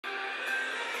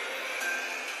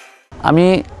আমি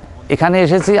এখানে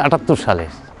এসেছি ৭৮ সালে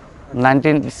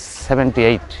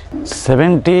 1978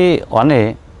 71-এ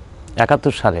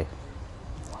 ৭১ সালে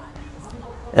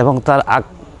এবং তার আগ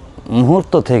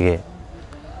মুহূর্ত থেকে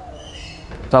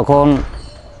তখন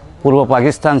পূর্ব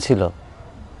পাকিস্তান ছিল।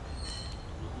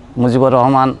 মুজিবুর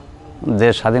রহমান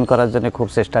দেশ স্বাধীন করার জন্য খুব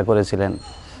চেষ্টা করেছিলেন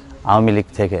আওয়ামী লীগ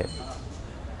থেকে,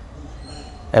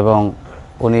 এবং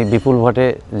উনি বিপুল ভোটে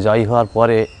জয়ী হওয়ার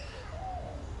পরে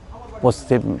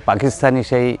পশ্চিম পাকিস্তানি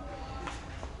সেই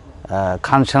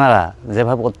খান সেনারা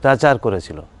যেভাবে অত্যাচার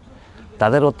করেছিল,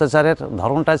 তাদের অত্যাচারের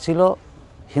ধরনটা ছিল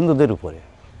হিন্দুদের উপরে,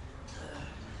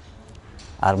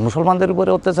 আর মুসলমানদের উপরে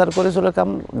অত্যাচার করেছিল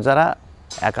যারা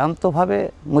একান্তভাবে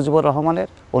মুজিবুর রহমানের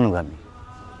অনুগামী।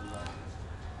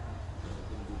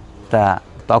 তা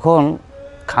তখন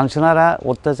খান সেনারা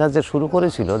অত্যাচার যে শুরু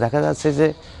করেছিল, দেখা যাচ্ছে যে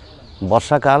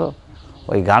বর্ষাকাল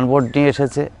ওই গানবোট নিয়ে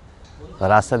এসেছে,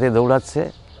 রাস্তা দিয়ে দৌড়াচ্ছে,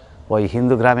 ওই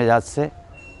হিন্দু গ্রামে যাচ্ছে,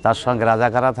 তার সঙ্গে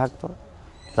রাজাকাররা থাকতো,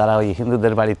 তারা ওই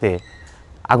হিন্দুদের বাড়িতে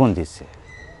আগুন দিচ্ছে,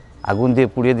 আগুন দিয়ে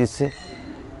পুড়িয়ে দিচ্ছে।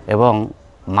 এবং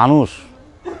মানুষ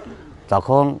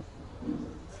তখন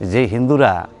যে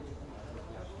হিন্দুরা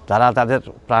তারা তাদের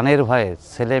প্রাণের ভয়ে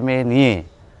ছেলে মেয়ে নিয়ে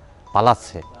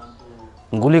পালাচ্ছে,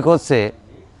 গুলি করছে,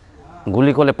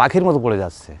 গুলি করলে পাখির মতো পড়ে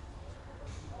যাচ্ছে,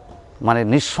 মানে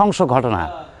নৃশংস ঘটনা,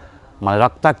 মানে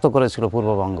রক্তাক্ত করেছিল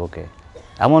পূর্ববঙ্গকে।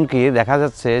 এমনকি দেখা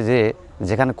যাচ্ছে যে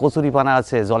যেখানে কচুরিপানা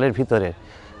আছে জলের ভিতরে,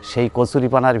 সেই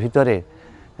কচুরিপানার ভিতরে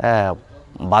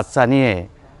বাচ্চা নিয়ে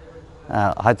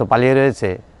হয়তো পালিয়ে রয়েছে,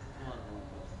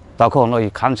 তখন ওই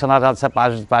খান সেনার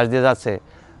পাশ দিয়ে যাচ্ছে,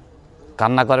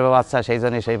 কান্না করবে বাচ্চা, সেই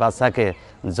জন্য সেই বাচ্চাকে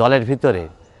জলের ভিতরে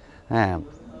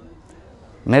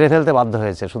মেরে ফেলতে বাধ্য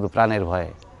হয়েছে শুধু প্রাণের ভয়ে,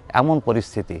 এমন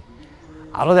পরিস্থিতি।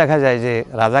 আরও দেখা যায় যে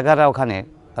রাজাকাররা ওখানে,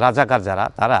 রাজাকার যারা,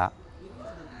 তারা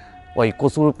ওই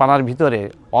কচুর পানার ভিতরে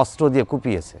অস্ত্র দিয়ে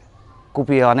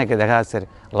কুপিয়ে অনেকে দেখা যাচ্ছে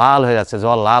লাল হয়ে যাচ্ছে,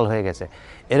 জল লাল হয়ে গেছে।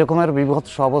 এরকমের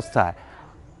বিভৎস অবস্থায়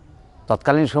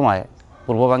তৎকালীন সময়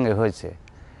পূর্ববঙ্গে হয়েছে।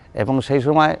 এবং সেই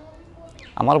সময়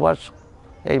আমার বয়স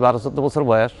এই 12-14 বছর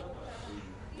বয়স,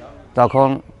 তখন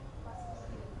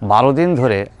 12 দিন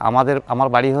ধরে আমার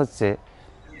বাড়ি হচ্ছে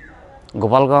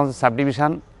গোপালগঞ্জ সাব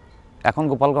ডিভিশন, এখন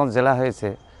গোপালগঞ্জ জেলা হয়েছে,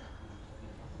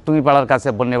 টুঙ্গিপাড়ার কাছে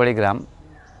বন্যবাড়ি গ্রাম।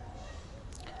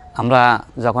 আমরা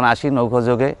যখন আসি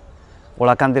নৌকোযোগে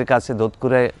ওড়াকান্দির কাছে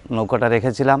দোদকুরে নৌকাটা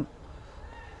রেখেছিলাম,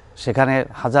 সেখানে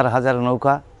হাজার হাজার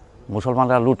নৌকা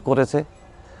মুসলমানরা লুট করেছে।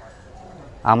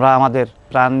 আমরা আমাদের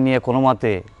প্রাণ নিয়ে কোনো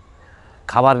মতে,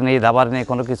 খাবার নেই, দাবার নেই,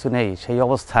 কোনো কিছু নেই, সেই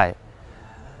অবস্থায়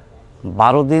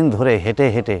 12 দিন ধরে হেঁটে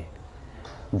হেঁটে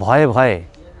ভয়ে ভয়ে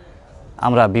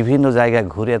আমরা বিভিন্ন জায়গায়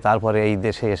ঘুরে তারপরে এই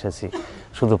দেশে এসেছি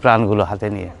শুধু প্রাণগুলো হাতে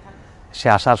নিয়ে। সে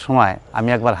আসার সময় আমি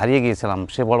একবার হারিয়ে গিয়েছিলাম,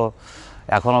 সে বড়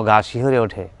এখনও গা শিহরে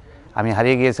ওঠে। আমি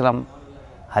হারিয়ে গিয়েছিলাম,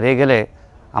 হারিয়ে গেলে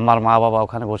আমার মা বাবা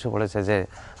ওখানে বসে পড়েছে যে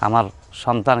আমার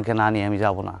সন্তানকে না নিয়ে আমি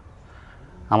যাব না।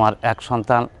 আমার এক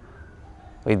সন্তান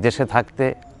ওই দেশে থাকতে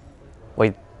ওই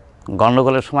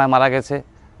গণ্ডগোলের সময় মারা গেছে,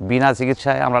 বিনা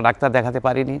চিকিৎসায় আমরা ডাক্তার দেখাতে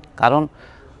পারিনি, কারণ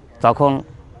তখন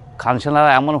খান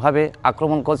সেনারা এমনভাবে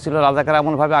আক্রমণ করছিল, রাজাকাররা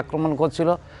এমনভাবে আক্রমণ করছিল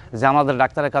যে আমাদের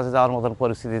ডাক্তারের কাছে যাওয়ার মতন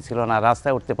পরিস্থিতি ছিল না,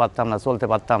 রাস্তায় উঠতে পারতাম না, চলতে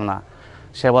পারতাম না।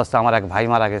 সে অবস্থা আমার এক ভাই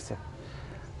মারা গেছে,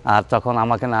 আর তখন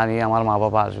আমাকে না নিয়ে আমার মা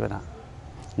বাবা আসবে না।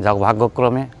 যাক,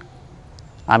 ভাগ্যক্রমে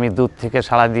আমি দূর থেকে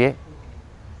সাড়া দিয়ে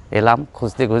এলাম,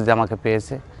 খুঁজতে খুঁজতে আমাকে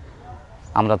পেয়েছে।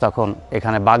 আমরা তখন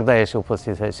এখানে বাগদায় এসে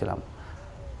উপস্থিত হয়েছিলাম।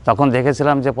 তখন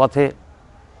দেখেছিলাম যে পথে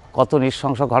কত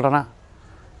নৃশংস ঘটনা,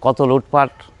 কত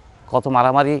লুটপাট, কত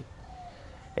মারামারি,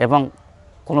 এবং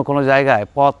কোনো জায়গায়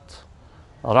পথ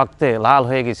রক্তে লাল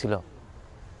হয়ে গেছিল।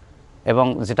 এবং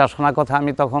যেটা শোনার কথা,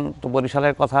 আমি তখন তো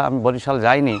বরিশালের কথা, আমি বরিশাল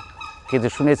যাইনি, কিন্তু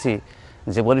শুনেছি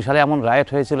যে বরিশালে এমন রাইট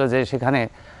হয়েছিল যে সেখানে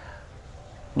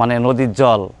মানে নদীর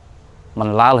জল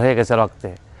মানে লাল হয়ে গেছে রক্তে।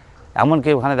 এমনকি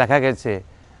ওখানে দেখা গেছে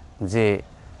যে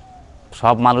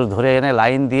সব মানুষ ধরে এনে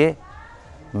লাইন দিয়ে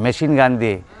মেশিন গান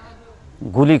দিয়ে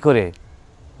গুলি করে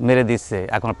মেরে দিচ্ছে,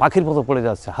 এখন পাখির মতো পড়ে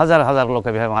যাচ্ছে, হাজার হাজার লোক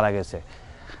এভাবে মারা গেছে।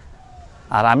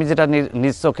 আর আমি যেটা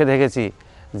নিজ চোখে দেখেছি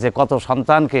যে কত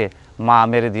সন্তানকে মা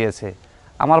মেরে দিয়েছে।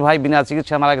 আমার ভাই বিনা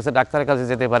চিকিৎসায় মারা গেছে, ডাক্তারের কাছে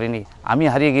যেতে পারিনি, আমি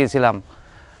হারিয়ে গিয়েছিলাম।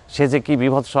 সে যে কী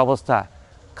বিভৎস অবস্থা,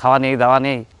 খাওয়া নেই, দাওয়া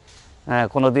নেই,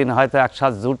 কোনো দিন হয়তো এক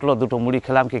শ্বাস জুটলো, দুটো মুড়ি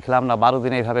খেলাম কি খেলাম না, 12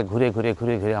 দিন এইভাবে ঘুরে ঘুরে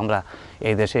ঘুরে ঘুরে আমরা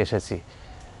এই দেশে এসেছি।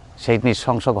 সেই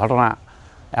নৃশংস ঘটনা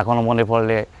এখনও মনে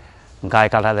পড়লে গায়ে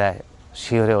কাটা দেয়,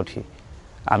 শিহরে উঠি।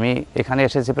 আমি এখানে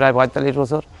এসেছি প্রায় 45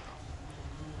 বছর।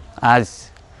 আজ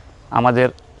আমাদের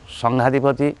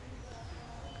সংঘাধিপতি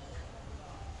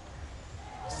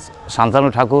শান্তনু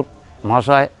ঠাকুর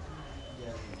মহাশয়,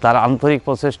 তার আন্তরিক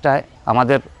প্রচেষ্টায়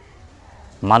আমাদের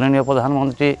মাননীয়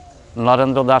প্রধানমন্ত্রী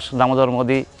নরেন্দ্র দাস দামোদর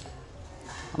মোদী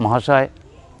মহাশয়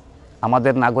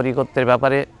আমাদের নাগরিকত্বের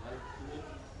ব্যাপারে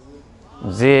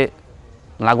যে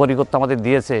নাগরিকত্ব আমাদের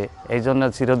দিয়েছে, এই জন্য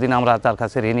চিরদিন আমরা তার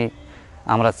কাছে ঋণী।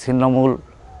 আমরা ছিন্নমূল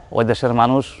ওই দেশের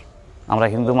মানুষ, আমরা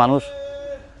হিন্দু মানুষ।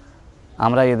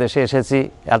 আমরা এ দেশে এসেছি,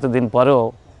 এতদিন পরেও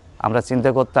আমরা চিন্তা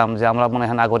করতাম যে আমরা মনে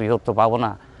হয় নাগরিকত্ব পাবো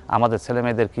না, আমাদের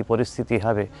ছেলেমেয়েদের কী পরিস্থিতি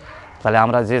হবে। তাহলে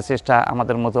আমরা যে চেষ্টা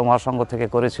আমাদের মতো মহাসংঘ থেকে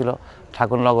করেছিল,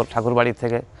 ঠাকুরনগর ঠাকুরবাড়ি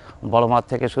থেকে, বড়মাঠ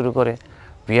থেকে শুরু করে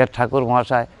পিয়ার ঠাকুর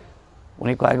মহাশয়,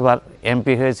 উনি কয়েকবার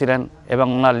এমপি হয়েছিলেন এবং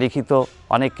ওনার লিখিত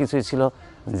অনেক কিছুই ছিল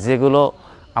যেগুলো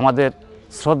আমাদের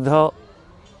শ্রদ্ধেয়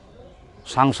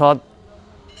সাংসদ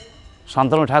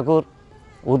শান্তনু ঠাকুর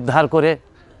উদ্ধার করে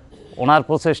ওনার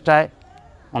প্রচেষ্টায়,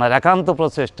 ওনার একান্ত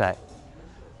প্রচেষ্টায়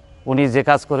উনি যে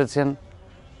কাজ করেছেন,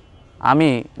 আমি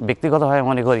ব্যক্তিগতভাবে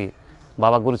মনে করি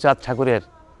বাবা গুরুচাঁদ ঠাকুরের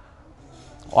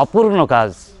অপূর্ণ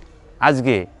কাজ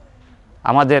আজকে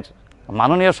আমাদের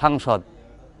মাননীয় সাংসদ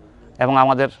এবং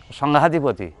আমাদের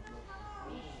সংঘাধিপতি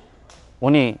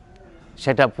উনি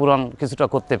সেটা পূরণ কিছুটা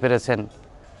করতে পেরেছেন।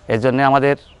 এজন্য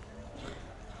আমাদের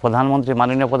প্রধানমন্ত্রী,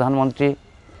 মাননীয় প্রধানমন্ত্রী,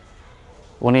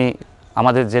 উনি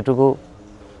আমাদের যেটুকু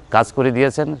কাজ করে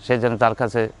দিয়েছেন সেই জন্য তার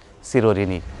কাছে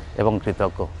চিরঋণী এবং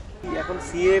কৃতজ্ঞ। এখন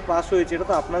সিএ পাস হয়েছে, এটা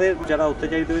তো আপনাদের যারা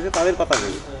অত্যাচারিত হয়েছে তাদের কথা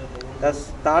বলি,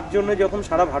 তার জন্য যখন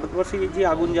সারা ভারতবর্ষে যে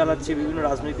আগুন জ্বালাচ্ছে, বিভিন্ন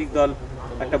রাজনৈতিক দল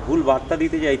একটা ভুল বার্তা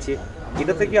দিতে চাইছে,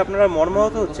 এটা থেকে আপনারা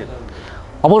মর্মাহত হচ্ছেন?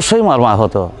 অবশ্যই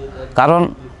মর্মাহত, কারণ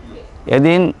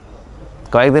এদিন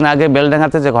কয়েকদিন আগে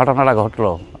বেলডাঙ্গাতে যে ঘটনাটা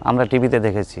ঘটলো আমরা টিভিতে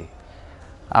দেখেছি।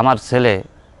 আমার ছেলে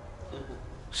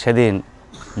সেদিন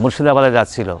মুর্শিদাবাদে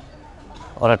যাচ্ছিল,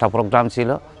 ওর একটা প্রোগ্রাম ছিল,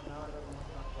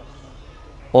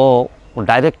 ও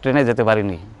ডাইরেক্ট ট্রেনে যেতে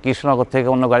পারেনি, কৃষ্ণনগর থেকে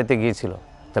অন্য গাড়িতে গিয়েছিল।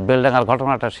 তা বেলডাঙ্গার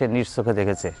ঘটনাটা সে নিজ চোখে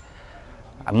দেখেছে।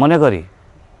 আমি মনে করি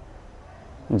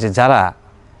যে যারা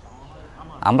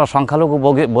আমরা সংখ্যালঘু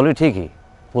বলি ঠিকই,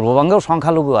 পূর্ববঙ্গেও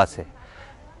সংখ্যালঘু আছে,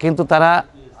 কিন্তু তারা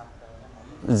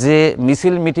যে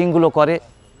মিছিল মিটিংগুলো করে,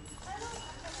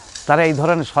 তারা এই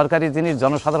ধরনের সরকারি জিনিস,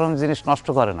 জনসাধারণ জিনিস নষ্ট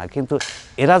করে না, কিন্তু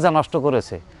এরা যা নষ্ট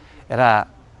করেছে, এরা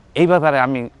এই ব্যাপারে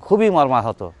আমি খুবই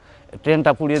মর্মাহত।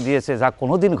 ট্রেনটা পুড়িয়ে দিয়েছে, যা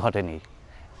কোনো দিন ঘটেনি।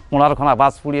 15খানা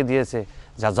বাস পুড়িয়ে দিয়েছে,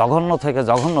 যা জঘন্য থেকে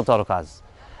জঘন্যতর কাজ।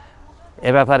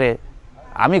 এ ব্যাপারে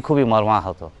আমি খুবই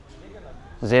মর্মাহত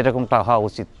যে এরকমটা হওয়া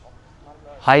উচিত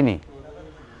হয়নি,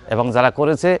 এবং যারা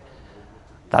করেছে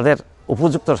তাদের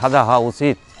উপযুক্ত সাজা হওয়া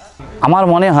উচিত। আমার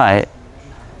মনে হয়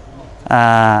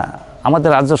আমাদের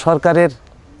রাজ্য সরকারের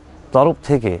তরফ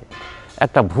থেকে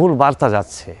একটা ভুল বার্তা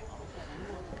যাচ্ছে,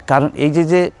 কারণ এই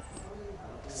যে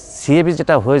সিএবি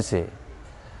যেটা হয়েছে,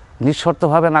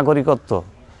 নিঃশর্তভাবে নাগরিকত্ব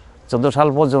 14 সাল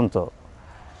পর্যন্ত,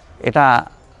 এটা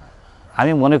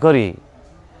আমি মনে করি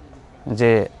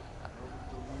যে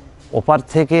ওপার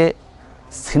থেকে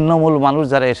ছিন্নমূল মানুষ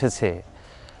যারা এসেছে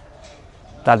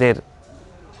তাদের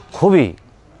খুবই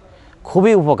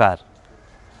খুবই উপকার,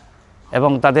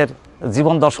 এবং তাদের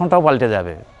জীবন দর্শনটাও পাল্টে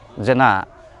যাবে। যে না,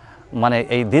 মানে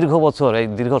এই দীর্ঘ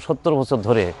 70 বছর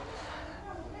ধরে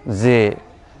যে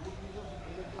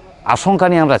আশঙ্কা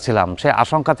নিয়ে আমরা ছিলাম, সেই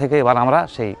আশঙ্কা থেকে এবার আমরা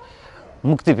সেই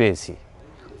মুক্তি পেয়েছি।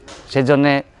 সেই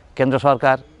জন্যে কেন্দ্র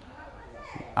সরকার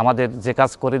আমাদের যে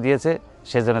কাজ করে দিয়েছে,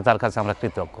 সেজন্য তার কাছে আমরা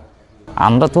কৃতজ্ঞ।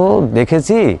 আমরা তো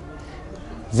দেখেছি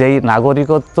যে এই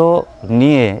নাগরিকত্ব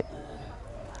নিয়ে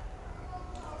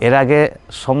এর আগে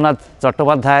সোমনাথ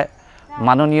চট্টোপাধ্যায়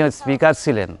মাননীয় স্পিকার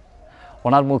ছিলেন,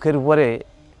 ওনার মুখের উপরে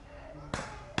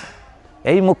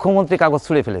এই মুখ্যমন্ত্রী কাগজ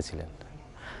ছুঁড়ে ফেলেছিলেন।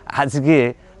 আজকে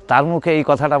তার মুখে এই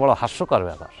কথাটা বড় হাস্যকর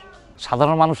ব্যাপার।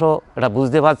 সাধারণ মানুষও এটা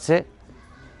বুঝতে পারছে,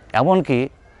 এমনকি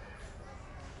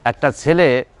একটা ছেলে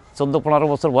 14-15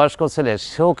 বছর বয়স্ক ছেলে,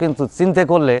 সেও কিন্তু চিন্তা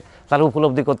করলে তার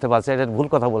উপলব্ধি করতে পারছে এটা ভুল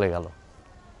কথা বলে গেল।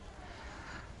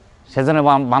 সেজন্য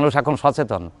মানুষ এখন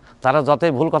সচেতন, তারা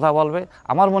যতই ভুল কথা বলবে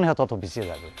আমার মনে হয় তত পিছিয়ে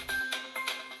যাবে।